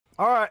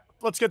All right,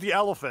 let's get the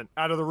elephant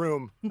out of the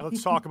room and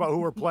let's talk about who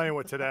we're playing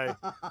with today.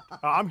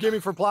 I'm gaming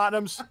for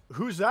Platinums.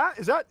 Who's that?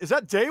 Is that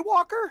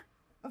DayWalker?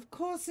 Of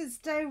course, it's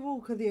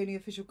DayWalker, the only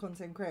official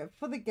content creator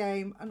for the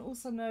game, and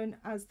also known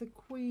as the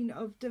Queen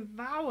of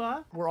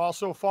DEVOUR. We're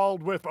also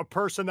followed with a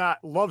person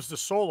that loves to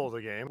solo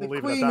the game. The We'll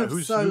leave Queen it at that. of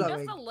Who's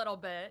soloing. Just a little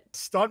bit.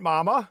 Stunt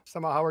Mama?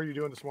 Stunt Mama, how are you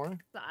doing this morning?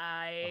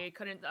 I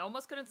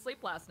almost couldn't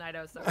sleep last night.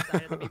 I was so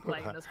excited to be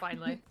playing this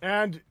finally.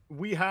 And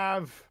we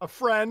have a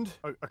friend,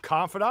 a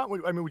confidant.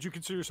 I mean, would you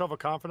consider yourself a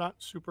confidant,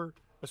 Super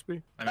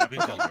SB? I mean, I've been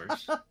called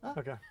worse.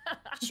 Okay.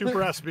 Super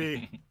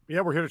SB.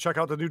 Yeah, we're here to check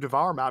out the new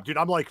DEVOUR map. Dude,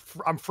 I'm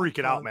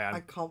freaking out, man. I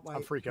can't wait.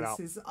 I'm freaking out.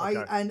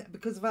 Okay. And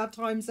because of our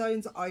time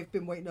zones, I've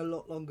been waiting a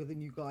lot longer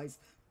than you guys.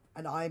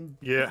 And I'm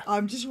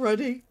just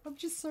ready. I'm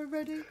just so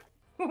ready.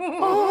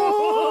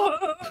 All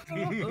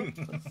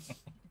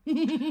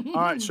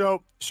right,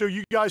 so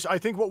you guys, I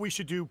think what we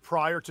should do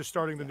prior to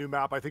starting the new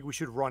map, I think we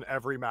should run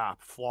every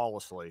map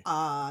flawlessly.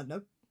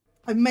 No.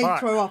 I may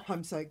throw up.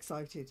 I'm so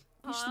excited.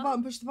 Push the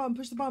button, push the button,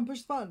 push the button,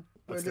 push the button.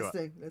 We're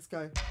listening. Let's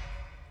go.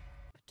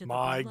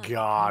 My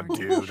God,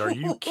 dude, are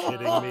you kidding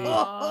me?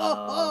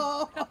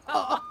 Oh,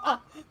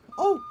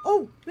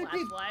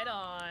 Flashlight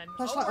on.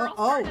 Flashlight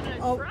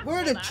on.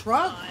 We're in a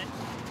truck.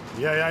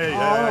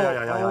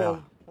 Yeah.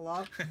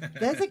 Hello.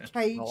 There's a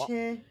cage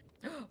here.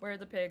 Where are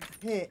the pigs?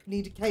 Here,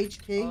 need a cage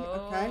key.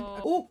 Okay.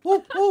 Oh.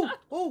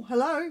 Oh,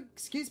 hello.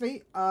 Excuse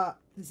me.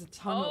 There's a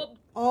tunnel.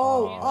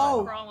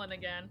 I'm crawling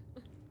again.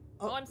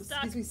 Oh, I'm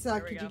stuck. Excuse me, sir.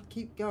 Could you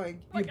keep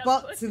going? Oh, Your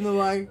butt's in the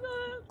way.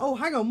 Oh,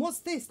 hang on. What's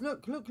this?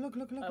 Look. I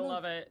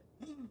love it.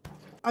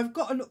 I've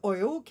got an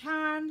oil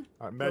can.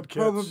 Med kits.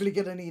 You're probably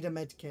gonna need a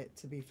med kit,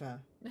 to be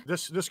fair.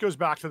 This goes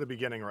back to the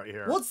beginning right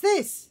here. What's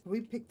this? Can we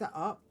pick that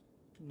up?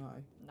 No.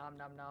 Nom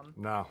nom nom.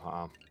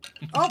 No.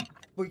 Oh,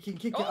 we can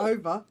kick it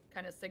over.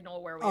 Kind of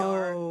signal where we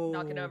are.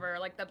 Knock it over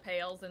like the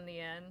pails in the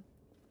end.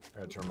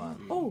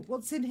 Oh,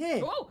 what's in here?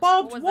 Whoa,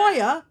 barbed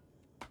wire.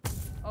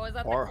 Oh, is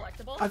that the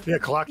collectible? Yeah,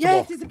 collectible.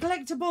 Yes, it's a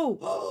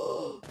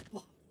collectible.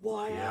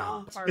 Wire.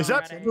 Yeah. Is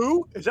that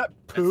poo? Is that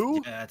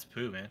poo? Yeah, that's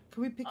poo, man.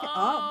 Can we pick it up?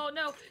 Oh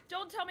no!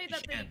 Don't tell me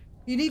that they.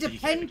 You need a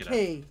pen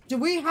key. Do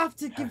we have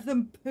to give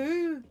them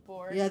poo?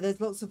 Yeah,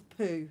 there's lots of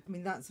poo. I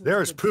mean, that's.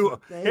 There's poo.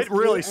 It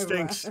really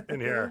stinks in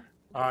here.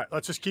 All right,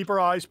 let's just keep our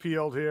eyes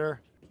peeled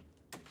here.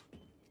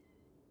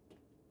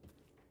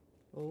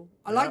 Oh,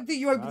 I like that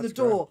you open the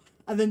door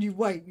and then you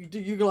wait.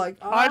 You're like,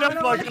 oh, I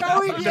don't like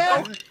go in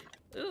yet.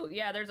 Ooh,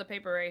 yeah, there's a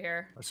paper right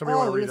here. Somebody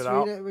want to read it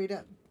out? Read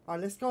it. All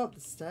right, let's go up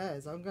the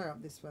stairs. I'm going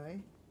up this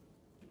way.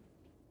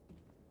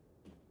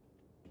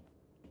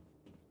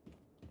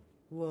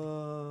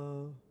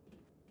 Whoa.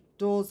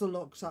 Doors are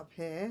locked up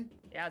here.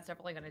 Yeah, it's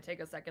definitely going to take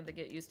a second to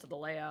get used to the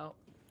layout.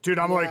 Dude,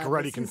 I'm like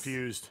already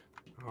confused.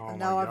 Oh and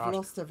now I've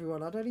lost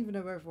everyone. I don't even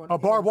know where everyone is. A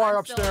barbed wire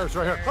upstairs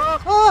right here.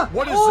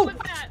 What is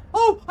that?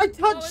 Oh, I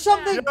touched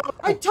something.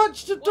 I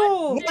touched a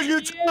door. What did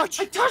you touch?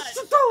 I touched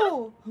the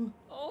door.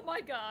 Oh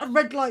my God. A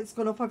red light's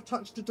gone off. I've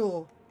touched a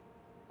door.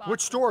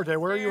 Which door, Day?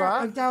 Where are you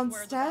at? I'm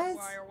downstairs.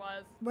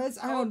 Where's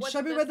hang on,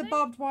 show me where the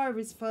barbed wire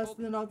is first,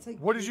 and then I'll take.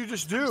 What did you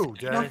just do,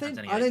 Day? Nothing.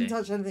 I didn't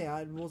touch anything.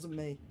 It wasn't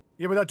me.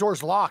 Yeah, but that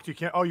door's locked. You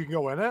can't. Oh, you can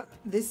go in it.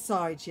 This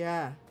side,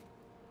 yeah.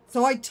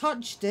 So I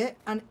touched it,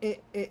 and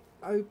it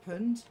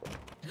opened.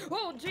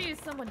 Oh, geez,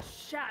 someone's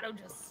shadow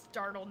just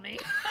startled me.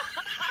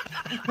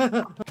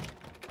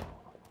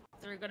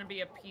 There's gonna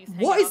be a piece.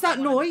 What is that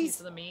noise?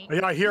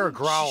 Yeah, I hear a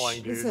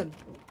growling, dude. Listen.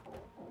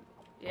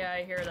 Yeah,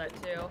 I hear that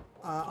too.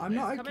 I'm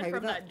not okay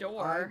with that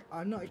door.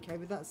 I'm not okay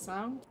with that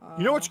sound.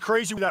 You know what's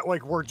crazy? That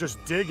like we're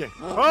just digging.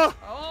 Who's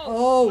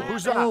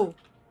that? Oh.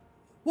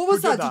 What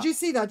was that? Did you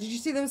see that? Did you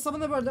see there was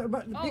some of the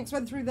pigs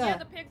went through there? Yeah,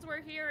 the pigs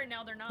were here and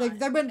now they're not.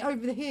 They went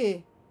over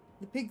here.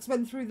 The pigs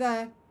went through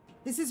there.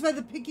 This is where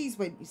the piggies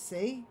went, you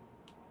see?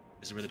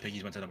 This is where the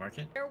piggies went to the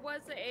market? There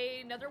was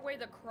another way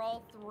to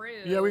crawl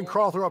through. Yeah, we can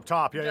crawl through up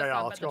top.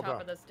 Yeah. Let's go up at the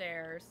top of the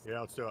stairs.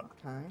 Yeah, let's do it.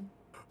 Okay.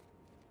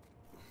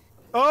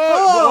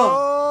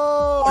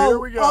 Oh! Here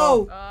we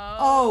go.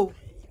 Oh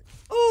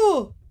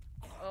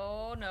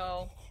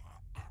no.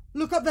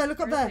 Look up there, look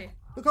up there.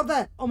 Look up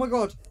there. Oh my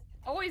God.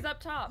 Oh, he's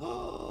up top.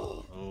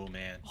 Oh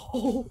man.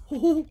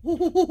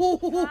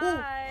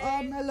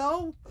 Hi.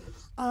 Hello?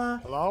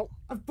 Hello?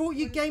 I've brought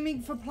you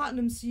gaming for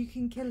platinum so you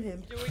can kill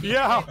him. Do we need to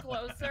get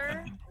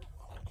closer?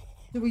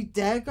 Do we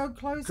dare go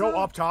closer? Go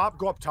up top.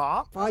 Go up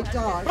top. If I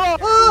die.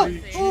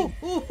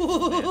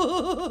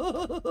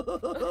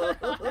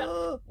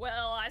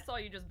 Well, I saw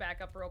you just back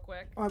up real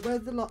quick. Alright,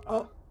 where's the lock?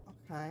 Oh,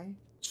 okay.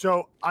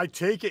 So I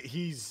take it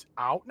he's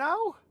out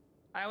now?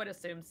 I would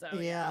assume so.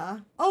 Yeah.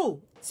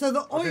 Oh, so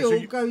the oil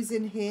goes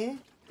in here.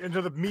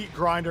 Into the meat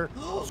grinder.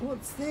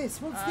 What's this?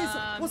 What's this?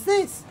 What's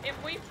this? If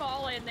we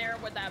fall in there,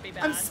 would that be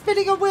bad? I'm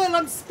spinning a wheel.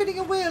 I'm spinning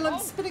a wheel. I'm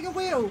spinning a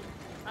wheel.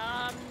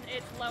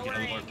 It's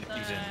lowering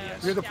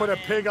We have to put a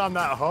pig on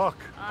that hook.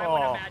 I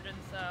would imagine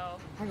so.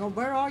 Hang on,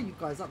 where are you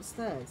guys?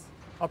 Upstairs?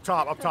 Up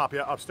top,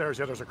 yeah, upstairs.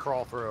 Yeah, there's a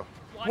crawl through.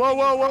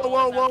 Whoa.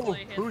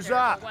 Who's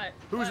that?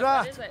 Who's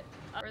that? What is it?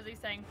 Or is he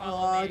saying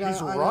follow me?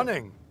 He's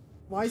running.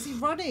 Why is he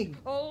running?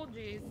 Oh,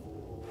 jeez.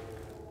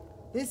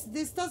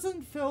 This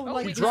doesn't feel Oh,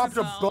 like. He we dropped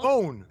a got a bone.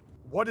 bone.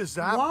 What is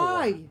that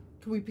Why?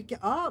 for? Can we pick it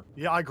up?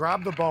 Yeah, I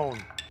grabbed the bone.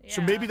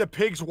 So Yeah. maybe the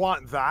pigs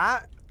want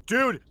that?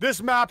 Dude,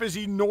 this map is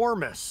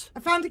enormous. I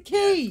found a Yeah, it's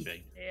key.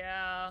 big.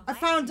 Yeah. I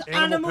found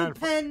Animal Animal Pen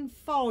Pen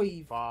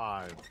 5.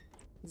 5.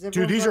 Is Dude,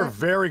 everyone these got are it?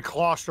 very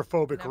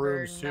claustrophobic Number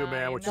rooms too,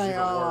 man, 9 which is They even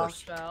are. worse.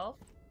 Shelf.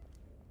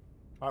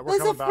 All right, we're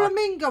There's a coming back.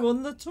 flamingo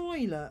on the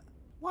toilet.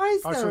 Why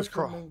is Oh, so there a it's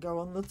crawl- flamingo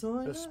on the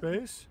toilet? This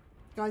space?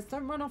 Guys,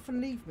 don't run off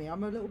and leave me.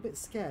 I'm a little bit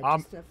scared.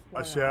 I'm. just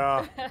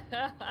FYI.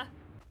 Yeah.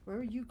 Where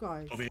are you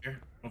guys? Over here.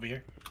 Over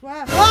here.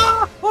 Where?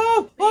 Ah!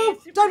 Oh! Oh!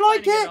 super Don't like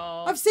exciting it! at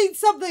all. I've seen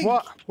something!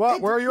 What?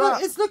 Where are you look,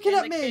 at? It's looking In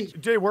at the me!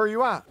 kitchen. Jay, where are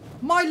you at?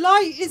 My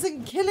light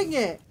isn't killing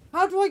it!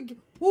 How do I...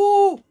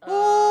 Oh!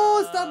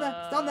 Oh! It's down there!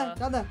 It's down there!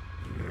 Down there!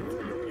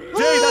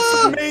 Jay, that's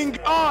Ah! the main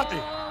guy!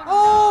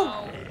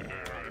 Oh!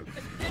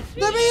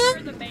 Did Let she me enter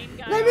in! the main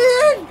guy Let me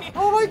already? in!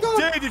 Oh my god!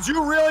 Jay, did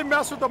you really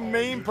mess with the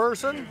main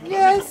person?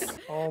 Yes!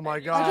 Oh my I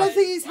god. don't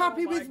think he's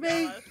happy Oh my with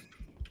me. gosh.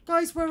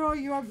 Guys, where are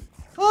you?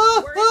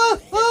 We're in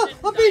the kitchen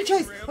I'm being dining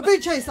chased! room. I'm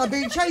being chased! I'm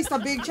being chased!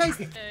 I'm being chased!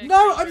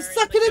 No, I'm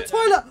stuck in a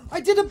toilet!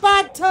 I did a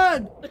bad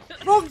turn!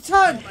 Wrong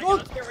turn! Oh my Wrong...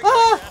 gosh, here we go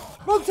Ah!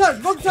 Wrong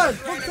turn! Wrong turn!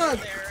 Right Wrong over turn!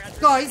 there at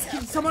the Guys, top.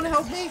 can someone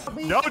help me? Help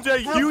me? No,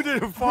 Jay, Help. you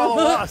didn't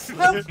follow us.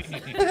 Help.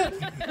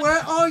 Where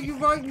are you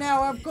right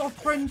now? I've got a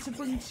friend to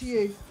bring to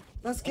you.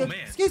 That's good. man.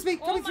 Excuse me,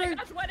 Oh coming my through.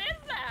 gosh, what is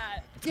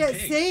that? Yeah,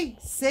 Pig. see?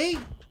 See?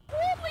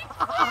 Holy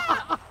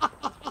crap!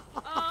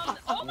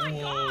 Oh my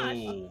gosh!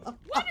 Whoa.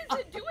 What is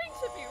it doing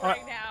to me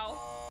right now?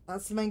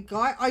 That's the main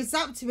guy. I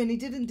zapped him and he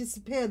didn't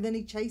disappear and then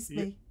he chased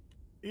me.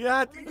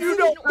 Yeah, you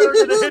know better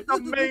than to hit the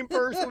main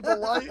person with the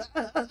light.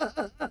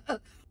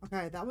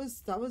 Okay, that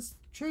was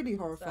truly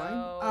horrifying.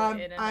 So,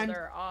 in and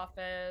another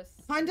office.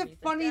 kind of underneath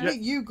the funny desk. that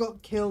you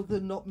got killed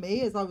and not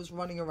me as I was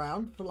running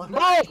around for like.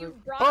 No! You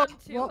brought him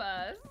to What?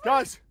 us.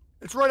 Guys,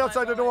 it's right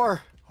outside the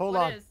door. Hold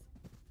What on. is?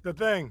 The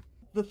thing.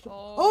 The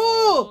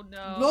Oh,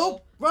 no.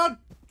 No! Run!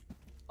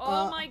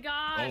 Oh my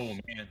gosh. Oh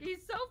man. He's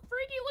so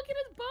freaky. Look at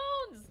his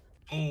bones.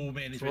 Oh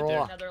man, he's Roll. right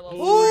there. Another little.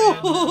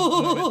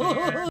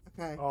 Oh!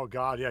 Okay. Oh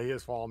god, yeah, he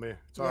is following me.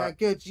 It's Yeah, alright.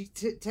 good. You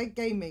take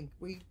gaming.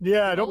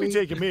 Yeah, don't be We-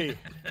 taking me.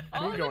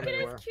 Oh, ain't look going at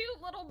anywhere. his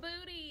cute little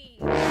booty.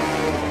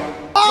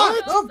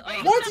 Oh, Oh,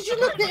 why did you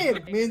look at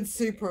him? Me and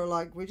Super are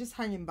like, we're just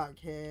hanging back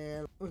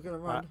here. We're gonna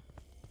run.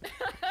 He's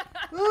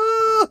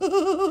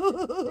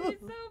Oh,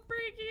 so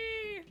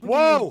freaky.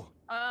 Whoa!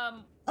 I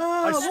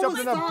I what stepped was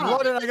in the that?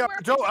 blood and I got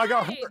I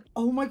got Right. hurt.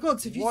 Oh my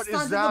god, so if you What is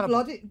stand in that the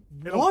blood,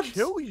 It'll what?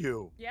 kill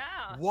you. Yeah.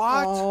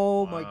 What?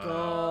 Oh my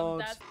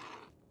god. That's,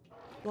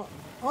 What?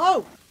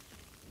 Oh!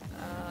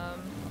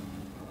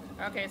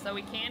 okay, so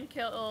we can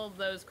kill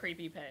those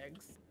creepy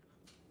pigs.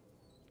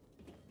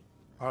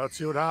 Alright, let's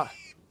see what happens.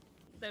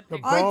 The The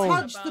pigs I bone.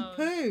 touched the bones.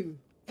 poo.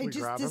 Can It we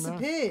just grab him now?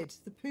 disappeared.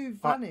 The poo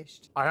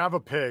vanished. I have a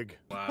pig.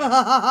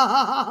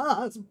 Wow.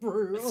 That's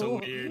brutal. That's so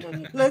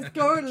weird. Let's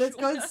go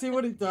and see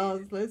what it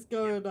does. Let's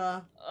go and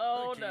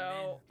Oh Okay,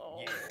 no.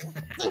 Oh.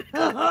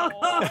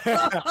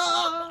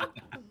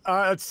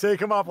 Alright, let's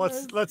take him up.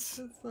 Let's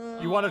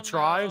you want to Oh,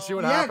 try and see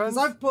what no. yeah, happens?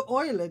 because I've put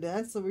oil in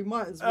there, so we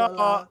might as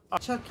well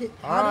chuck it.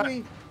 How alright. do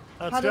we?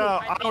 Let's how do- go. I I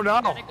think don't we're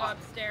know. gonna go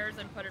upstairs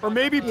and put it Or on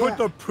maybe the put Yeah.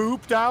 the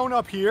poop down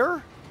up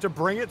here to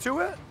bring it to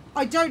it?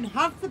 I don't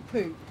have the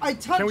poop. I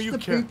touched you the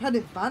kill- poop and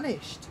it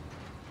vanished.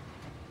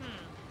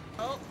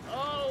 Oh,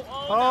 oh,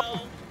 oh, Oh.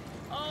 no.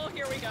 Oh,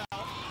 here we go.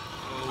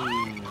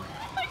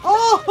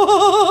 Oh!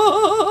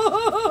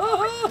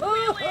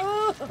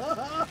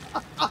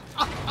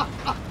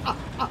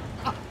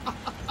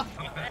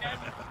 And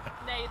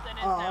Nathan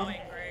is Oh. now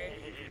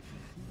angry.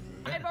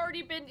 I've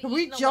already been Can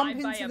we eaten jump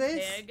alive by into a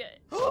this? pig.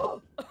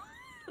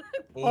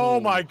 Oh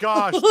my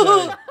gosh,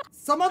 Jay.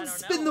 Someone I don't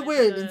spin know, the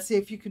wheel it's and see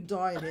if you can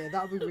die in here.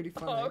 That would be really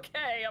funny.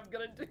 Okay, I'm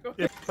gonna do it.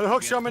 Yeah, the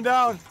hook's coming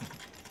down.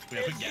 We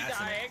have Is put she gas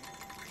in dying?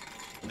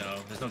 it. No,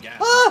 there's no gas.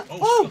 Ah! Oh,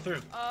 Oh! go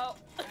through. Oh.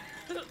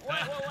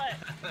 what?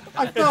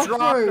 I fell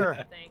dropped through. her.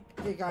 I think.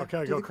 Here you go.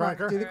 Okay, do go the crank, crank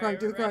her. do the crank,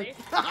 do the crank.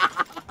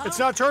 It's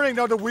not turning.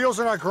 No, the wheels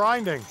are not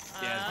grinding.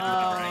 Maybe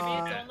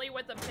it's only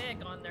with a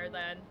pig on there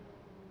then.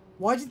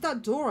 Why did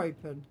that door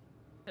open?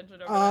 Pinch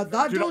it over there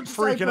That Dude, door I'm just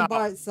freaking opened out.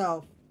 by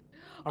itself.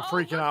 I'm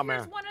freaking out,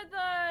 Here's man. one of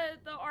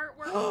the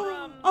artwork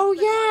from Oh,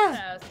 the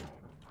yeah. contest.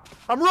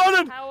 I'm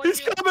running. How would He's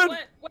you- coming.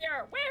 what-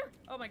 Where?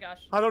 Oh my gosh.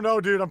 I don't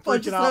know, dude. I'm I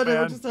freaking just out, heard him, I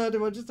man. just heard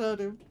him, I just heard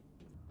him.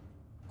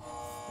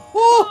 Oh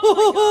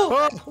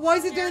Oh! Oh, Why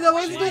is he doing that?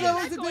 Why is he doing that?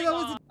 Why is he doing that?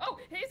 Why is he... Oh,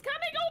 he's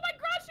coming! Oh my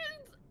gosh!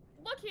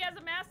 Look, he has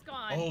a mask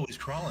on. Oh, he's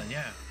crawling.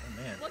 Yeah.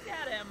 Oh man. Look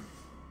at him.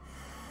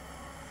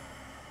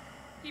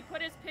 He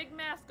put his pig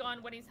mask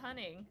on when he's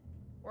hunting,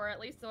 or at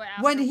least so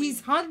after When we-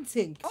 he's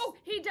hunting. Oh,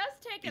 he does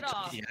take it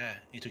off. Yeah,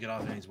 he took it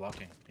off and he's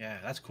walking. Yeah,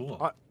 that's cool. all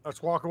right,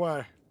 let's walk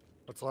away.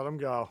 Let's let him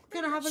go.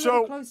 Gonna have a So-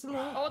 little closer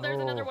look. Oh, there's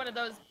Oh. another one of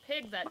those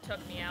pigs that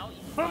took me out.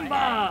 You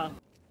Humba!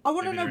 I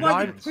want to Maybe know they're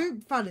why the not-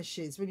 poop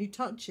vanishes when you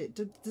touch it.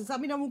 Does that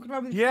mean I'm walking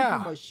around with Yeah.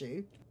 poop on my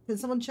shoe? Can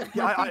someone check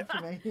Yeah, my I- feet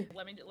for me?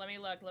 Let me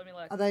look. Let me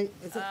look. Are they?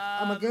 Is it?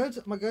 Am I good?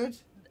 Am I good?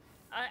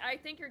 I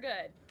think you're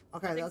good.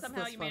 Okay, I think that's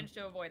somehow that's you fine. managed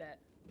to avoid it.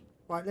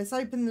 Right, let's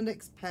open the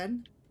next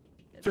pen.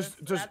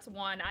 That's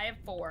one. I have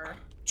 4.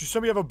 Does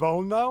somebody have a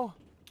bone though?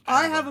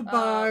 I have a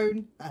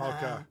bone.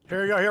 Okay.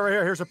 Here you go. Here, right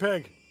here. Here's a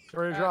pig.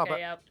 Ready to drop it.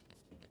 Yep.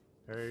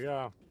 There you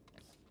go.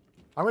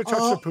 I'm gonna touch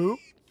the poop.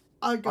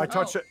 I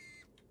touched it.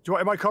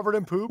 Am I covered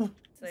in poop?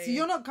 So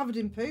you're not covered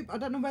in poop. I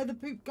don't know where the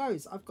poop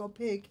goes. I've got a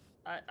pig.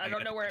 I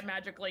don't know where it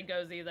magically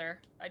goes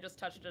either. I just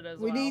touched it as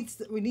well.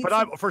 We need.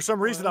 But for some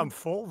reason I'm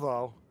full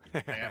though.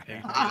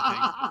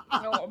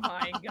 Oh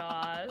my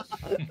gosh.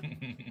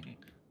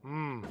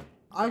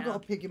 I've got a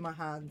pig in my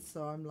hand,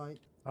 so I'm like.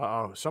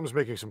 Uh-oh, someone's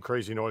making some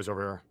crazy noise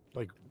over here,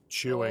 like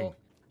chewing.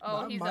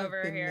 Oh, he's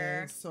over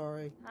here.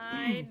 Sorry.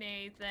 Hi,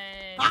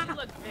 Nathan. You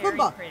look very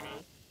pretty.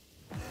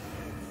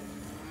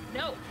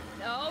 No,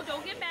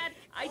 don't get mad.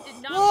 I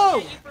did not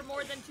look at you for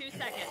more than 2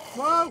 seconds.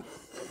 Whoa!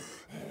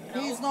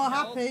 He's not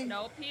happy.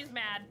 Nope, he's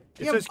mad.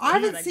 Yeah, I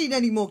haven't seen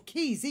any more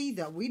keys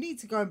either. We need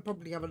to go and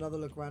probably have another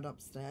look around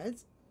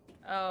upstairs.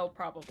 Oh,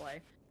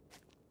 probably.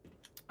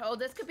 Oh,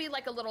 this could be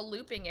like a little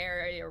looping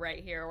area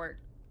right here, or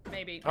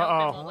maybe. Nope,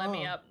 it won't let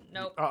me up.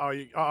 Nope.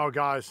 Uh-oh,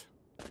 guys.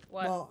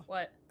 What?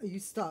 What? Are you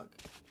stuck?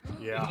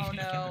 Yeah. Oh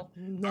no.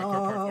 No.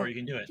 Parkour, you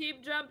can do it.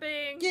 Keep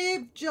jumping.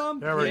 Keep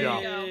jumping. There we go.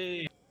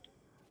 Yay.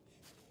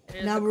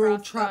 Now we're all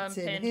trapped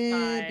in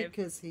here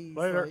because he's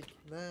like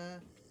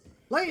there.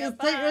 Later,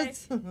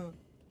 Taters.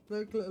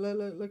 Look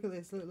at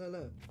this.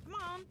 Look. Come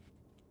on.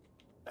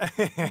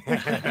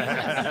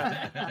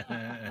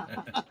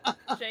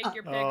 Shake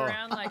your pig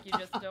around like you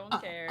just don't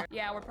care.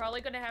 Yeah, we're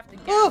probably gonna have to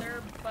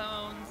gather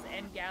bones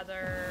and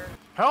gather.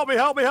 Help me!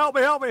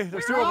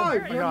 There's 2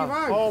 of them.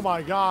 Oh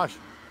my gosh.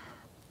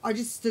 I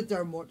just stood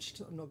there and watched.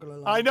 I'm not gonna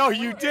lie. I know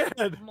you did.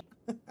 Over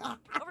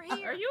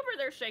here. Are you over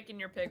there shaking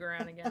your pig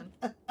around again?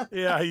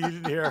 Yeah, you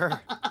didn't hear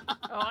her.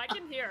 Oh, I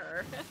can hear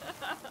her.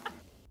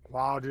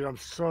 Wow, dude, I'm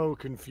so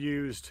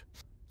confused.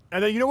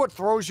 And then you know what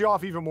throws you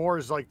off even more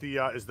is like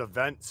the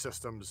vent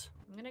systems.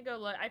 I'm gonna go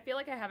look. I feel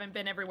like I haven't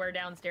been everywhere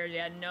downstairs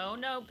yet. No,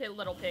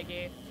 little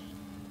piggy.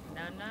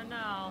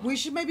 No. We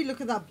should maybe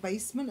look at that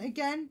basement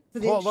again for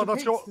the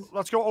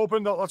let's go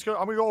open the. I'm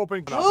gonna go open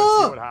up and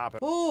see what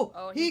happens.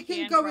 Oh, he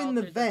can go in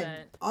the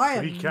vent. I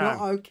am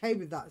not okay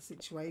with that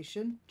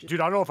situation. Dude,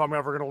 I don't know if I'm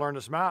ever gonna learn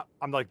this map.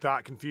 I'm like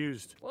that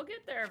confused. We'll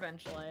get there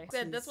eventually.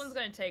 This one's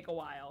gonna take a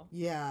while.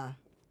 Yeah.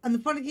 And the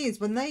funny thing is,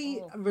 when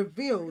they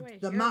revealed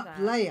the map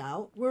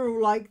layout, we're all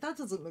like, that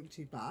doesn't look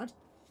too bad.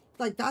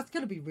 Like, that's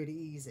going to be really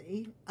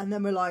easy. And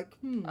then we're like,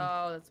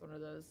 Oh, that's one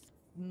of those.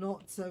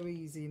 Not so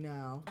easy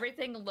now.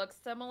 Everything looks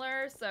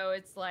similar, so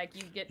it's like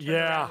you get turned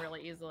around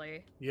really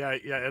easily. Yeah,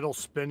 it'll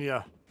spin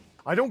you.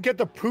 I don't get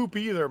the poop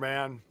either,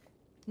 man.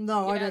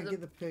 No, I don't get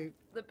the poop.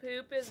 The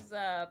poop is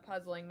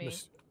puzzling me.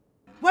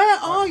 Where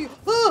are you?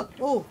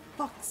 Oh,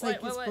 fuck's sake,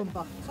 it's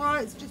Pumba.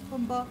 Sorry, it's just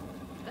Pumba.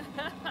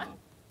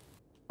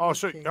 Oh,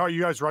 so are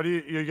you guys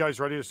ready? You guys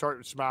ready to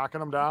start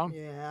smacking them down?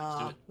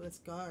 Yeah, let's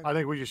go. I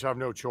think we just have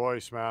no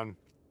choice, man.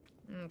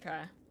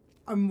 Okay.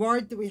 I'm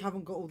worried that we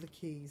haven't got all the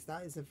keys.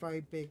 That is a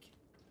very big.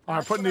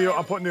 I'm putting the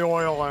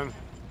oil in.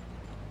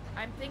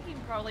 I'm thinking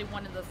probably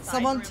one of the side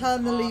Someone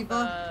turn the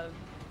lever.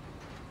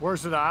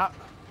 Where's it at?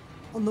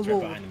 On the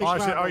wall.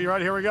 Oh, you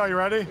ready? Here we go. You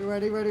ready? You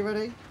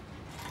ready?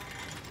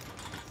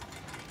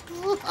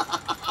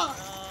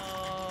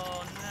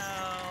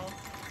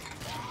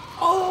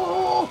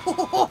 Oh!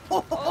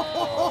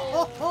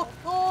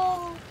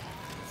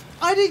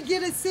 I didn't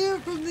get to see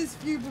it from this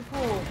view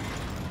before.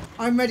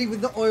 I'm ready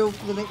with the oil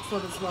for the next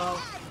one as well.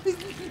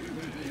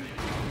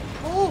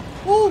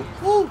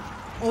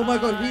 Oh my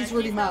god, he's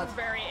really mad.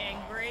 Very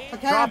angry.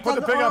 Okay, put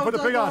the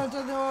pig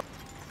on.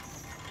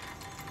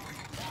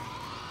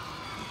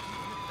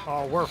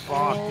 Oh, we're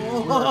fucked, dude. We're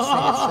in so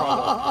much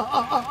trouble.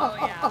 Oh,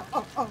 yeah.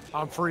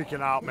 I'm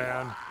freaking out,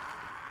 man.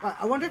 Right,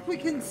 I wonder if we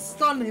can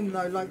stun him,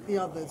 though, like the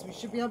others. We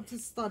should be able to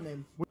stun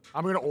him.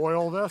 I'm going to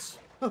oil this.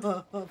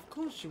 Of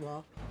course you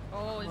are.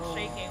 Oh, it's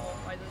shaking.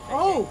 Why is it shaking?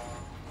 Oh!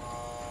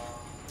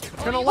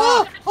 It's going to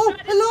lock. Oh,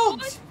 it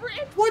locked!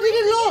 Why did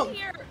it lock?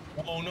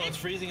 Oh, no, it's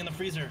freezing in the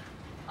freezer.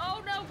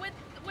 Oh, no.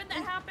 When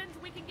that happens,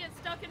 we can get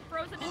stuck and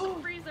frozen in the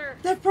freezer.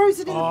 They're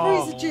frozen in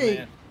the freezer, G.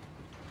 Man.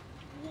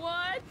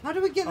 What? How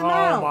do we get them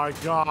out? Oh, my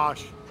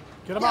gosh.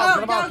 Get him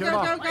out. Go. I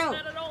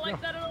don't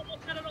like that.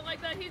 I don't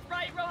like that. He's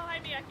right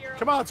behind me. I hear him.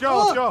 Come on, let's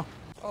go.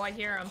 Oh, I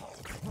hear him.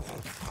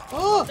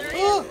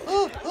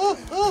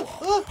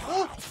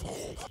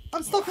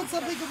 I'm stuck on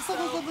something.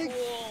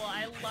 Cool.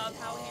 I love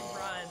how he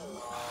runs.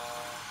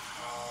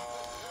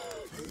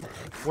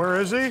 Where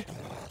is he?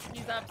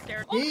 He's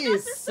upstairs. He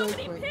is there's so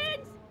many quick.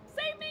 pigs.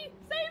 Save me.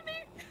 There's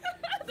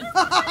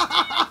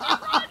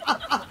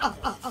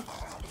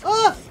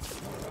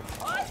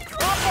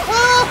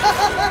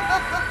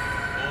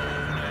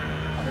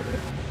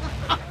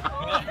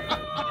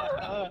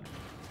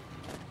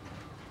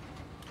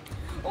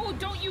Oh,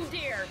 don't you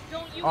dare!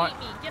 Don't you eat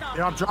me! Get off!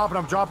 Yeah, I'm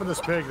dropping this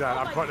pig then.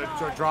 I'm putting it.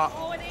 Drop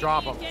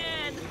him.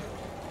 Again.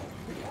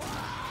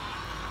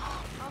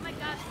 Oh my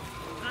gosh!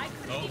 I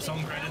couldn't.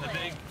 Someone grinded the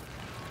pig.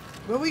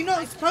 Were we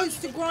not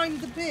supposed to grind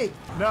the pig?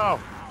 No.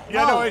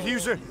 Yeah, no. It's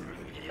usually.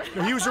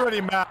 He was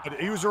already mad.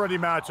 He was already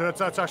mad, so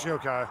that's actually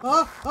okay.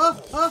 Oh,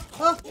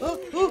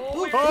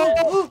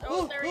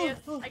 there he is.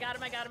 I got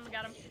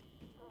him.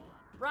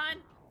 Run.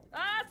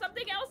 Ah,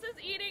 something else is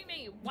eating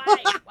me.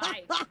 Why?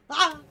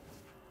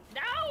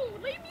 No,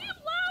 leave me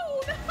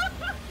alone.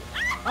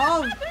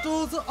 Oh,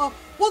 doors are off.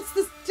 What's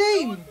this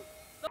team?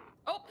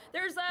 Oh,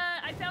 there's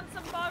I found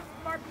some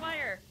barbed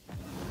wire.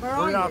 Where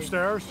are you?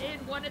 Upstairs. In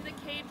one of the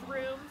cage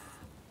rooms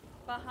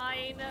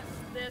behind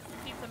this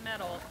piece of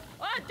metal.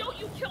 Ah, don't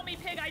you kill me,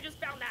 pig. I just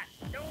found that.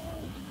 No.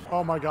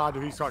 Oh my god,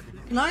 dude, he's talking.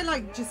 Can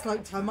I just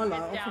turn my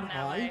light off and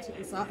hide?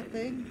 Is that a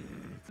thing?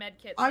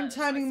 Medkit. I'm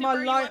turning my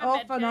light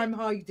off and I'm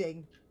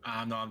hiding.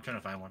 No, I'm trying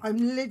to find one. I'm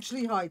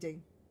literally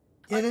hiding.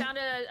 I found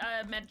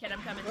a medkit.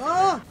 I'm coming.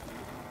 Oh!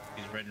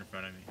 He's right in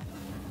front of me.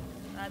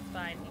 That's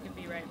fine. He can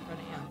be right in front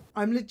of you.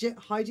 I'm legit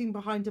hiding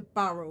behind a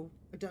barrel.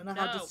 I don't know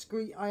how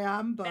discreet I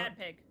am, but bad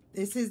pig.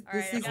 This is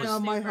Right, now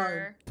my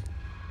home.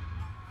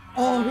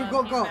 Oh, Oh, who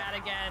got mad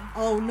again.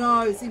 Oh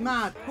no, is he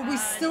mad? But we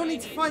still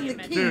need to find the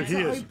key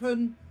to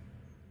open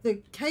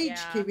the cage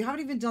key. We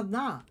haven't even done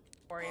that.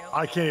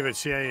 I can't even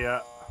see any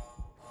yet.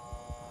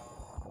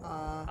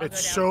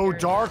 It's so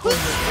dark when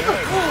you're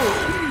dead.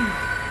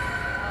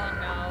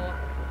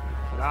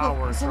 Now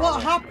we're in so trouble.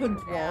 what happened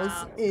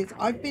is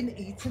I've been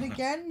eaten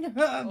again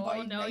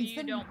by no, Nathan.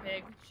 you don't,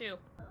 pig. Shoo.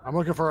 I'm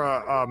looking for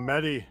a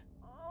medi.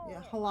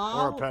 Yeah,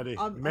 hello? Or a petty.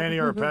 Manny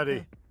or a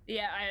petty.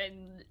 Yeah,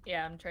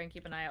 I'm trying to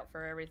keep an eye out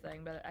for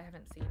everything, but I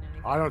haven't seen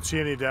anything. I don't see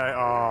any day.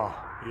 Oh,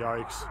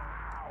 yikes.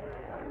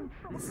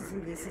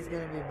 This is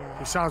gonna be bad.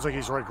 He sounds like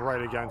he's like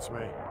right against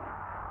me.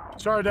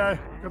 Sorry, Day.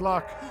 Good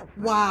luck.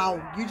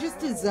 Wow, you just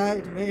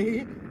deserted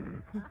me.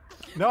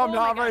 No, I'm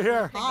not right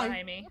here.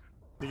 Behind me.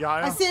 You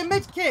got him? I see a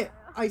med kit.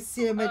 I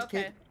see a med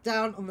kit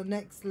down on the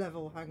next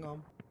level. Hang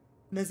on.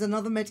 And there's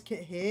another med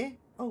kit here.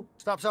 Oh.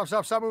 Stop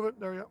moving.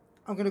 There we go.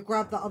 I'm gonna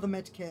grab that other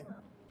med kit.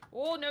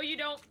 Oh, no, you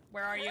don't.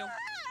 Where are you?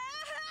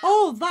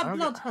 Oh, that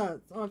blood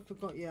hurts. Oh, I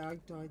forgot. Yeah, I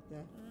died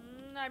there.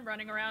 I'm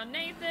running around,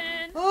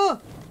 Nathan. Oh.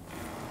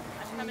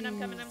 I'm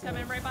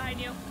coming right behind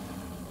you.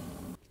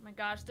 Oh my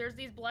gosh, there's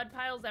these blood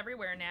piles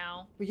everywhere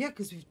now. Well, yeah,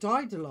 because we've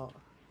died a lot.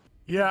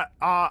 Yeah,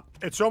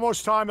 it's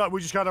almost time that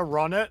we just gotta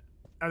run it,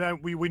 and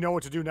then we know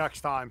what to do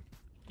next time.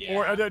 Yeah.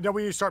 Or then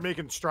we need to start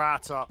making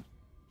strats up.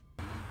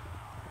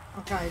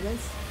 Okay,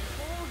 let's.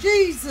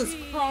 Jesus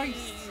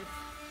Christ!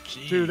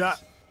 Jeez.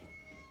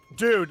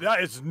 Dude,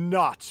 that is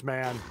nuts,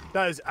 man.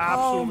 That is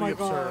absolutely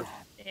absurd.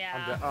 God.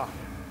 Yeah.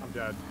 I'm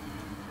dead.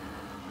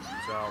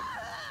 So.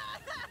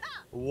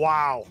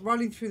 Wow.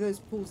 Running through those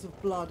pools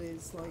of blood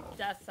is like...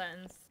 Death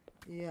sentence.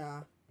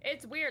 Yeah.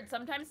 It's weird.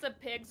 Sometimes the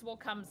pigs will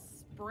come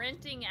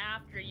sprinting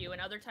after you, and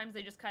other times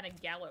they just kind of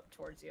gallop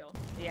towards you.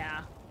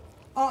 Yeah.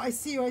 Oh, I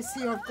see you. I've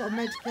got a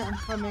medkit. I'm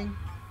coming.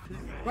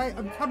 Wait,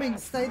 I'm coming.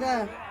 Stay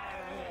there.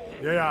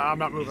 Yeah, I'm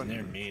not He's moving.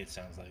 near me, it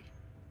sounds like.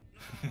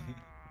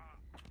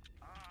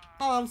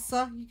 Hello,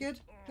 sir. You good?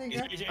 There you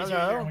go.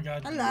 Hello. Oh my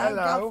God.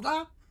 Hello,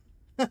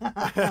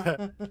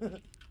 governor.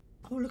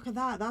 Oh, look at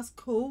that. That's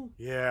cool.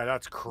 Yeah,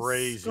 that's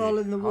crazy. Skull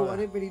in the wall. I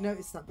didn't really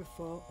notice that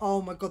before.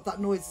 Oh my god, that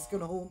noise is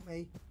going to haunt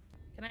me.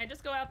 Can I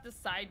just go out the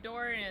side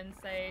door and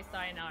say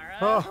sayonara?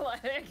 Oh.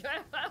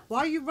 Why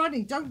are you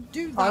running? Don't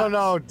do that. I don't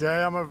know,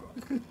 Day.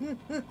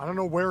 I don't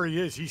know where he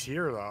is. He's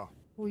here, though.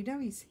 Well, we know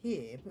he's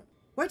here, but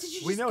where did you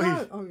just know go?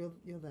 he's... Oh,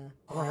 you're there.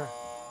 Over here.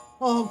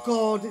 Oh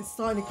god, it's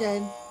starting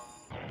again.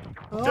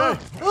 Day.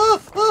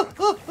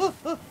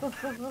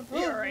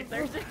 You're right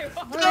there, too.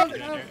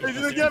 He's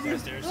gonna get me.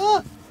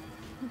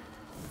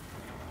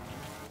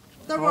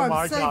 Don't worry,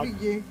 I'm saving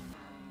you.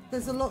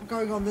 There's a lot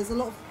going on. There's a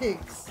lot of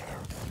pigs.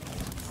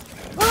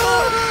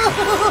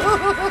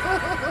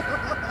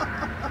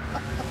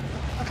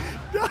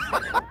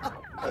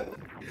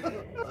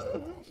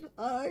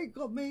 He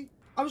got me.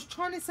 I was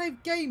trying to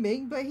save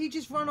gaming, but he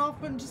just ran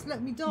off and just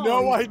let me die.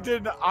 No, I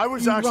didn't. I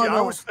was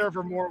there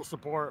for moral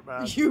support,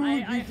 man.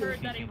 I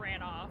heard that he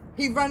ran off.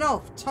 He ran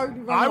off.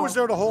 Totally ran off. I was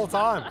there the whole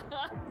time.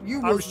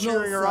 I was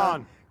cheering her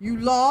on. You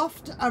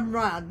laughed and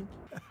ran.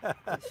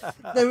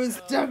 There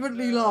was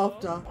definitely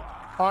laughter.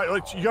 All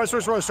right, you guys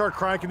just want to start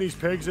cranking these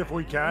pigs if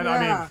we can. Yeah. I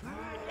mean,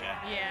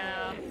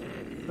 Yeah.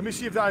 let me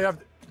see if I have.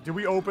 Did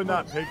we open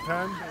that pig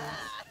pen?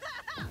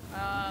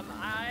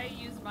 I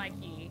used my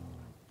key.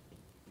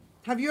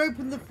 Have you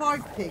opened the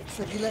 5 pigs?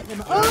 Have you let them?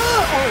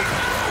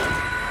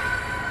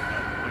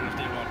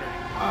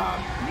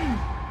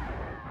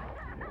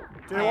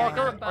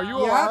 DayWalker, are you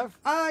alive?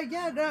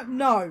 Yeah,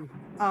 no.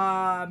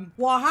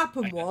 What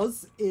happened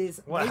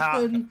is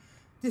Nathan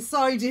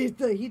decided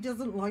that he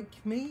doesn't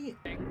like me.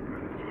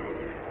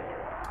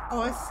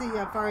 Oh, I see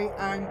a very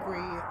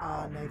angry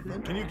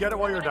Nathan. Can you get it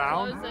while you're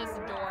down? Close this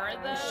door,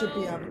 though. Should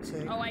be able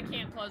to. Oh, I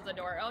can't close the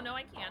door. Oh no,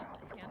 I can.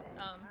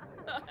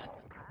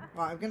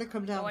 Right, I'm gonna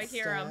come downstairs. I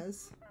hear him.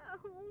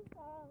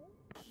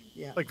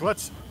 Yeah. Like,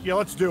 let's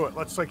do it.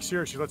 Let's, like,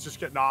 seriously, let's just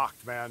get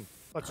knocked, man.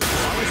 Let's just,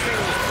 I'm gonna stay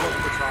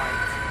with the time.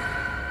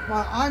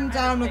 Right, I'm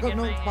down. I got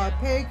knocked by a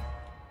pig.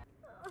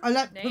 I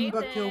let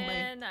Pumbaa kill me.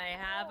 I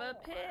have a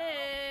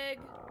pig.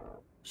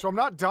 So I'm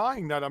not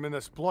dying that I'm in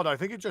this blood. I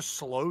think it just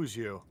slows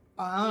you.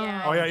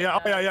 Yeah, oh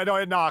yeah. No,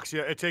 it knocks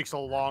you. It takes a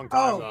long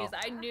time. Oh, jeez,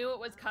 I knew it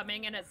was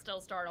coming and it still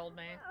startled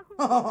me.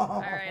 All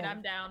right,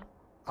 I'm down.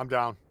 I'm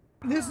down.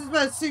 This is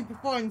where Super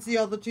finds the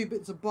other 2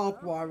 bits of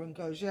barbed wire and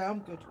goes, yeah, I'm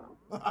good.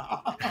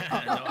 I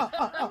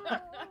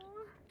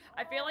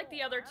feel like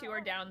the other 2 are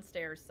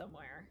downstairs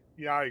somewhere.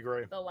 Yeah, I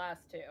agree. The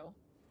last 2.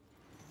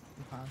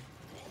 Okay.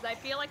 Because I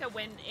feel like I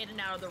went in and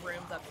out of the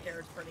rooms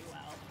upstairs pretty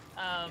well.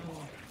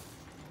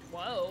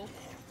 Whoa.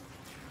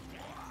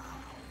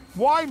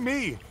 Why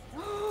me?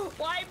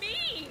 Why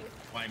me?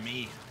 Why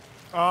me?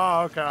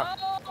 Oh, okay.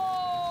 Oh,